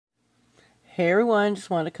Hey everyone, just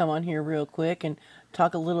wanted to come on here real quick and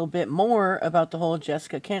talk a little bit more about the whole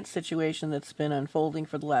Jessica Kent situation that's been unfolding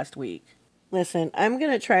for the last week. Listen, I'm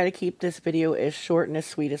going to try to keep this video as short and as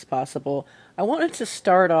sweet as possible. I wanted to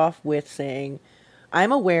start off with saying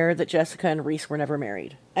I'm aware that Jessica and Reese were never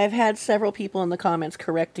married. I've had several people in the comments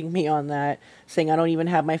correcting me on that, saying I don't even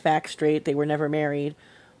have my facts straight, they were never married.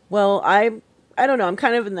 Well, I don't know, I'm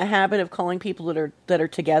kind of in the habit of calling people that are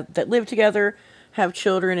together, that live together, have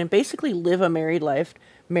children, and basically live a married life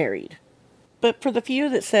married. But for the few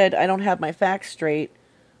that said I don't have my facts straight,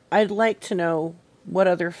 I'd like to know what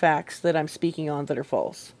other facts that I'm speaking on that are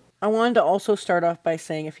false. I wanted to also start off by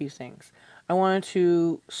saying a few things. I wanted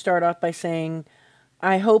to start off by saying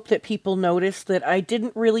I hope that people notice that I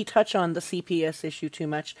didn't really touch on the CPS issue too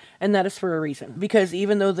much, and that is for a reason. Because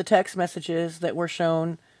even though the text messages that were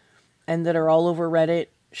shown and that are all over Reddit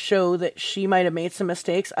show that she might have made some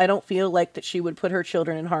mistakes, I don't feel like that she would put her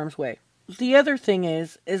children in harm's way. The other thing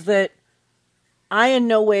is that I in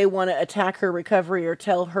no way want to attack her recovery or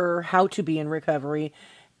tell her how to be in recovery.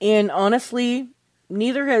 And honestly,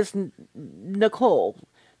 neither has Nicole.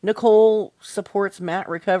 Nicole supports Matt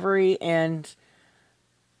recovery, and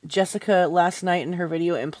Jessica last night in her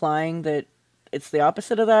video implying that it's the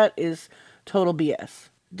opposite of that is total BS.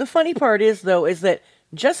 The funny part is, though, is that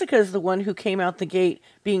Jessica is the one who came out the gate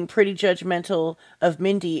being pretty judgmental of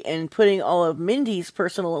Mindy and putting all of Mindy's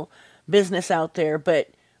personal business out there, but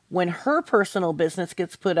when her personal business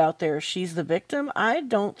gets put out there, she's the victim? I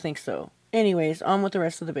don't think so. Anyways, on with the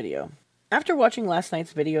rest of the video. After watching last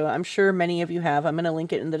night's video, I'm sure many of you have, I'm going to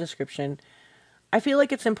link it in the description, I feel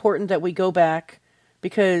like it's important that we go back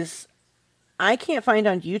because I can't find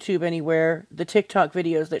on YouTube anywhere the TikTok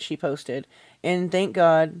videos that she posted, and thank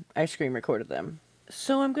God I screen recorded them.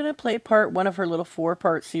 So I'm going to play part 1 of her little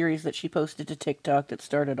 4-part series that she posted to TikTok that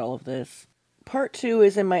started all of this. Part 2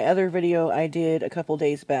 is in my other video I did a couple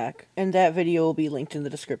days back, and that video will be linked in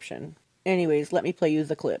the description. Anyways, let me play you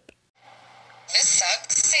the clip. This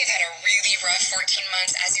sucks. I've had a really rough 14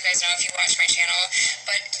 months, as you guys know if you watch my channel,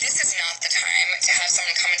 but this is not the time to have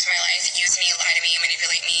someone come into my life, use me, lie to me,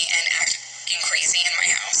 manipulate me, and act crazy in my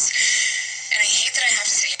house. And I hate that I have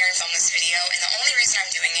to sit here and film this video, and the only reason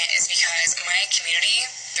I'm doing it is because my community,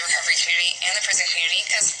 the recovery community, and the prison community,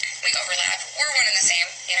 because we overlap, we're one and the same,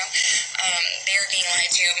 you know, they are being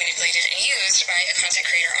lied to, manipulated, and used by a content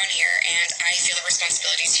creator on here, and I feel a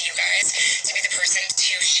responsibility to you guys to be the person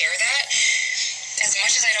to share that as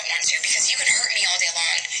much as I don't want to, because you can hurt me all day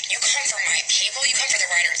long. You come for my people, you come for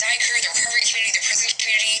the ride or die crew, the recovery community, the prison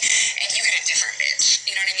community, and you get a different bitch.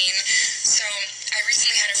 You know what I mean? So I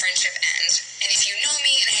recently had a friendship end, and if you know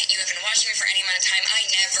me and you have been watching me for any amount of time, I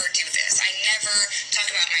never do this. I never talk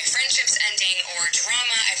about my friendships ending or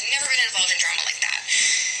drama. I've never been involved in drama like that.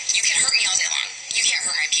 You can hurt me all day long. You can't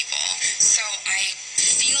hurt my people. So I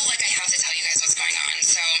feel like I have to tell you guys what's going on.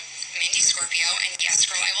 So Mindy Scorpio, and yes,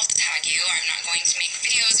 girl, I will tag you. I'm not going to make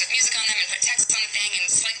videos with music on them and put text on the thing and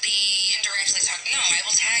slightly indirectly talk. No, I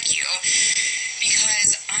will tag you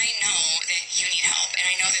because I know that you need help, and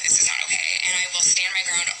I know that this is not okay, and I will stand my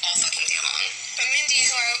ground all fucking day long. But Mindy,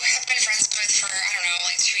 who I have been friends with for, I don't know,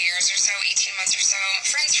 like 2 years or so, 18 months or so,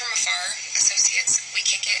 friends from afar, associates, we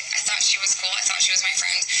kick it. I thought she was cool. I thought she was my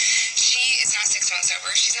friend. She is not 6 months sober.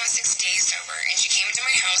 She's not 6 days sober, and she came into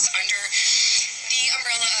my house under the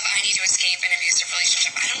umbrella of I need to escape an abusive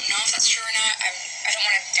relationship. I don't know if that's true or not. I don't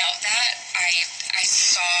want to doubt that. I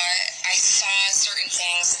saw certain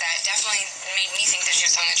things that definitely made me think that she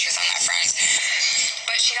was telling the truth on that front.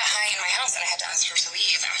 But she got high in my house, and I had to ask her to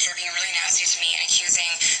leave after being really nasty to me and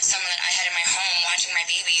accusing someone that I had in my home watching my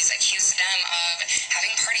babies, accused them of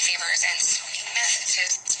having party favors and smoking meth to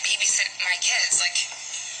babysit my kids. Like,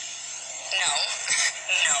 no.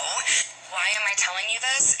 No. Why am I telling you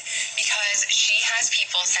this? Because she has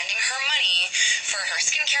people sending her money for her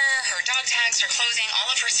skincare, her dog tags, her clothing, all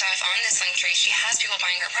of her stuff on this link tree. She has people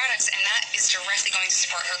buying her products, and that is directly going to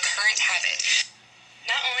support her current habit.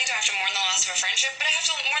 Not only do I have to mourn the loss of a friendship, but I have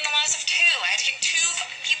to mourn the loss of 2. I had to kick 2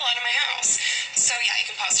 fucking people out of my house. So yeah, you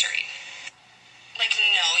can pause to read. Like,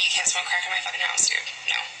 no, you can't smoke crack in my fucking house, dude.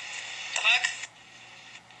 No. The fuck?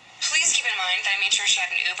 Please keep in mind that I made sure she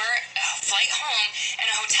had an Uber, a flight home, and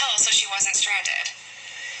a hotel so she wasn't stranded.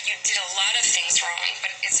 You did a lot of things wrong,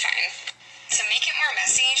 but it's fine. To make it more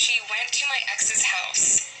messy, she went to my ex's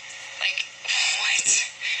house. Like, what?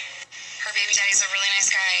 Her baby daddy's a really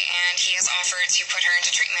nice guy, and he has offered to put her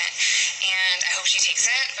into treatment. And I hope she takes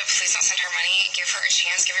it, but please don't send her money. Give her a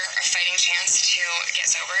chance, give her a fighting chance to get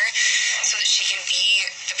sober so that she can be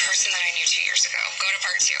the person that I knew 2 years ago. Go to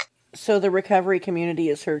part 2. So the recovery community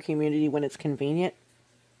is her community when it's convenient?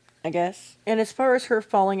 I guess. And as far as her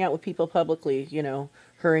falling out with people publicly,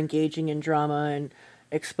 her engaging in drama and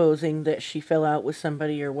exposing that she fell out with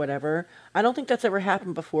somebody or whatever, I don't think that's ever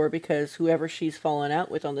happened before because whoever she's fallen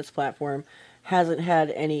out with on this platform hasn't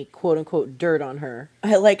had any quote unquote dirt on her.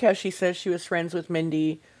 I like how she says she was friends with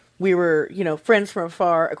Mindy. We were, friends from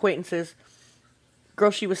afar, acquaintances.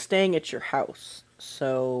 Girl, she was staying at your house.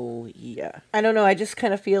 So, yeah. I don't know. I just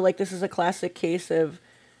kind of feel like this is a classic case of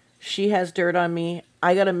she has dirt on me.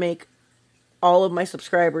 I gotta make all of my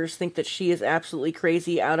subscribers think that she is absolutely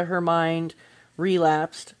crazy, out of her mind,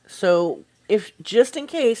 relapsed. So, if just in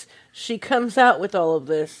case she comes out with all of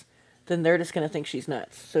this, then they're just gonna think she's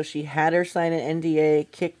nuts. So she had her sign an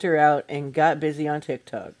NDA, kicked her out, and got busy on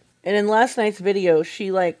TikTok. And in last night's video,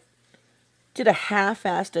 she did a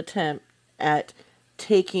half-assed attempt at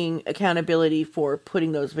taking accountability for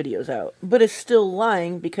putting those videos out, but is still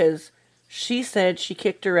lying because she said she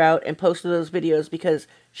kicked her out and posted those videos because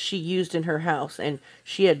she used in her house and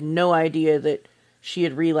she had no idea that she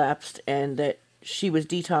had relapsed and that she was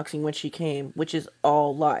detoxing when she came, which is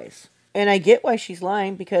all lies. And I get why she's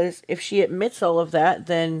lying, because if she admits all of that,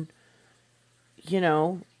 then,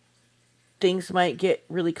 things might get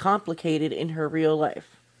really complicated in her real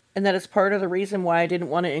life. And that is part of the reason why I didn't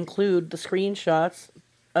want to include the screenshots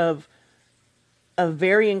of a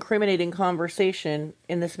very incriminating conversation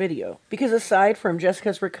in this video. Because aside from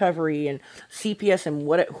Jessica's recovery and CPS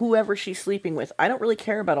and whoever she's sleeping with, I don't really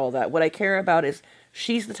care about all that. What I care about is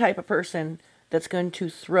she's the type of person that's going to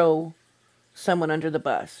throw someone under the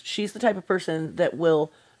bus. She's the type of person that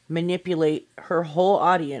will manipulate her whole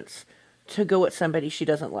audience to go at somebody she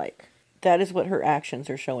doesn't like. That is what her actions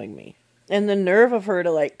are showing me. And the nerve of her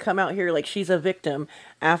to come out here like she's a victim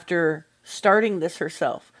after starting this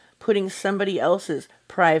herself, putting somebody else's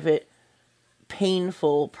private,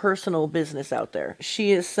 painful, personal business out there.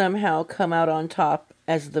 She has somehow come out on top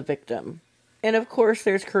as the victim. And of course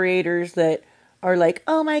there's creators that are like,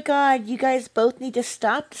 oh my god, you guys both need to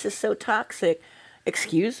stop. This is so toxic.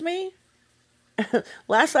 Excuse me?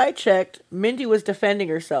 Last I checked, Mindy was defending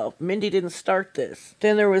herself. Mindy didn't start this.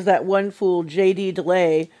 Then there was that one fool, JD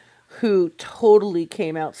Delay, who totally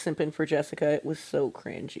came out simping for Jessica. It was so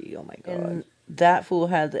cringy. Oh my god. And that fool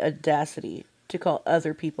had the audacity to call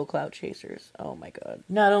other people clout chasers. Oh my god.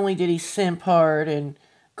 Not only did he simp hard and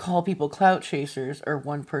call people clout chasers, or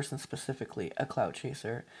one person specifically a clout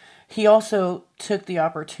chaser, he also took the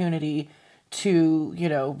opportunity to,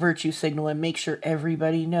 virtue signal and make sure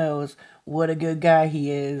everybody knows what a good guy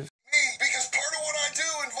he is. Because part of what I do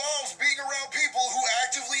involves being around people who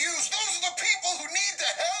actively use. Those are the people who need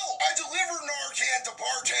the help. I deliver Narcan to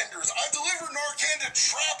bartenders. I deliver Narcan to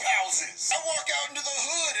trap houses. I walk out into the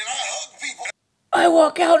hood and I hug people. I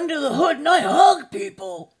walk out into the hood and I hug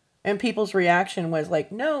people. And people's reaction was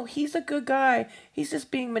like, no, he's a good guy. He's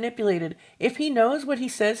just being manipulated. If he knows what he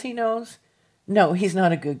says he knows, no, he's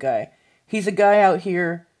not a good guy. He's a guy out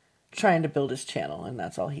here trying to build his channel, and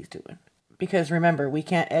that's all he's doing. Because remember, we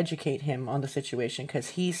can't educate him on the situation because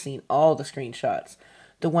he's seen all the screenshots.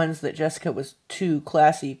 The ones that Jessica was too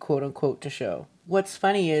classy, quote unquote, to show. What's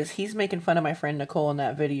funny is he's making fun of my friend Nicole in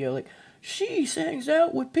that video. Like, she hangs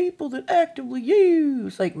out with people that actively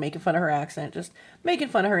use. Like, making fun of her accent. Just making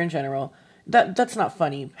fun of her in general. That's not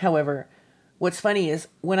funny. However, what's funny is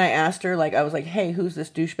when I asked her, I was like, hey, who's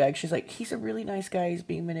this douchebag? She's like, he's a really nice guy. He's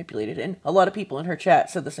being manipulated. And a lot of people in her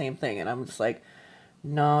chat said the same thing. And I'm just like,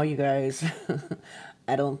 no, you guys,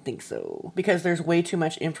 I don't think so. Because there's way too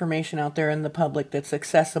much information out there in the public that's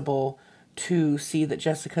accessible to see that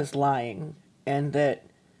Jessica's lying. And that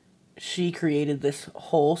she created this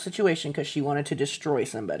whole situation because she wanted to destroy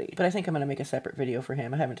somebody. But I think I'm going to make a separate video for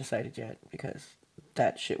him. I haven't decided yet because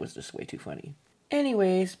that shit was just way too funny.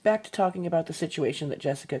 Anyways, back to talking about the situation that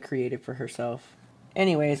Jessica created for herself.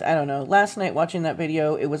 Anyways, I don't know. Last night watching that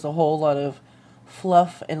video, it was a whole lot of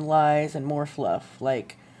fluff and lies and more fluff.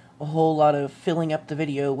 Like, a whole lot of filling up the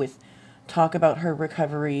video with talk about her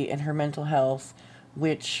recovery and her mental health,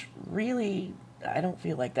 which really, I don't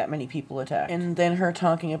feel like that many people attack. And then her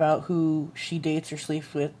talking about who she dates or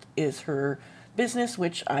sleeps with is her business,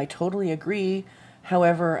 which I totally agree.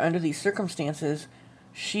 However, under these circumstances,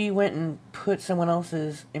 she went and put someone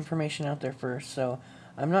else's information out there first, so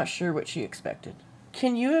I'm not sure what she expected.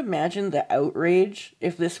 Can you imagine the outrage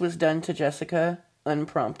if this was done to Jessica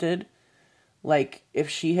unprompted? Like, if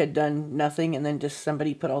she had done nothing and then just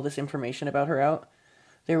somebody put all this information about her out?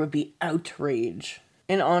 There would be outrage.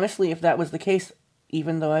 And honestly, if that was the case,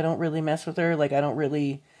 even though I don't really mess with her,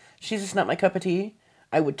 she's just not my cup of tea,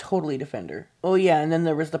 I would totally defend her. Oh yeah, and then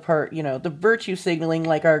there was the part, the virtue signaling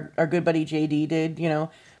like our good buddy JD did,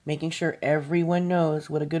 making sure everyone knows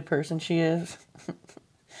what a good person she is.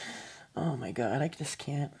 Oh my god, I just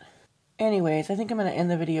can't. Anyways, I think I'm going to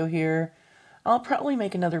end the video here. I'll probably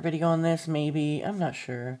make another video on this, maybe. I'm not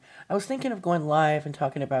sure. I was thinking of going live and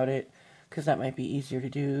talking about it, because that might be easier to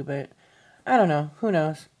do, but I don't know. Who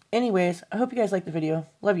knows? Anyways, I hope you guys liked the video.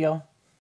 Love y'all.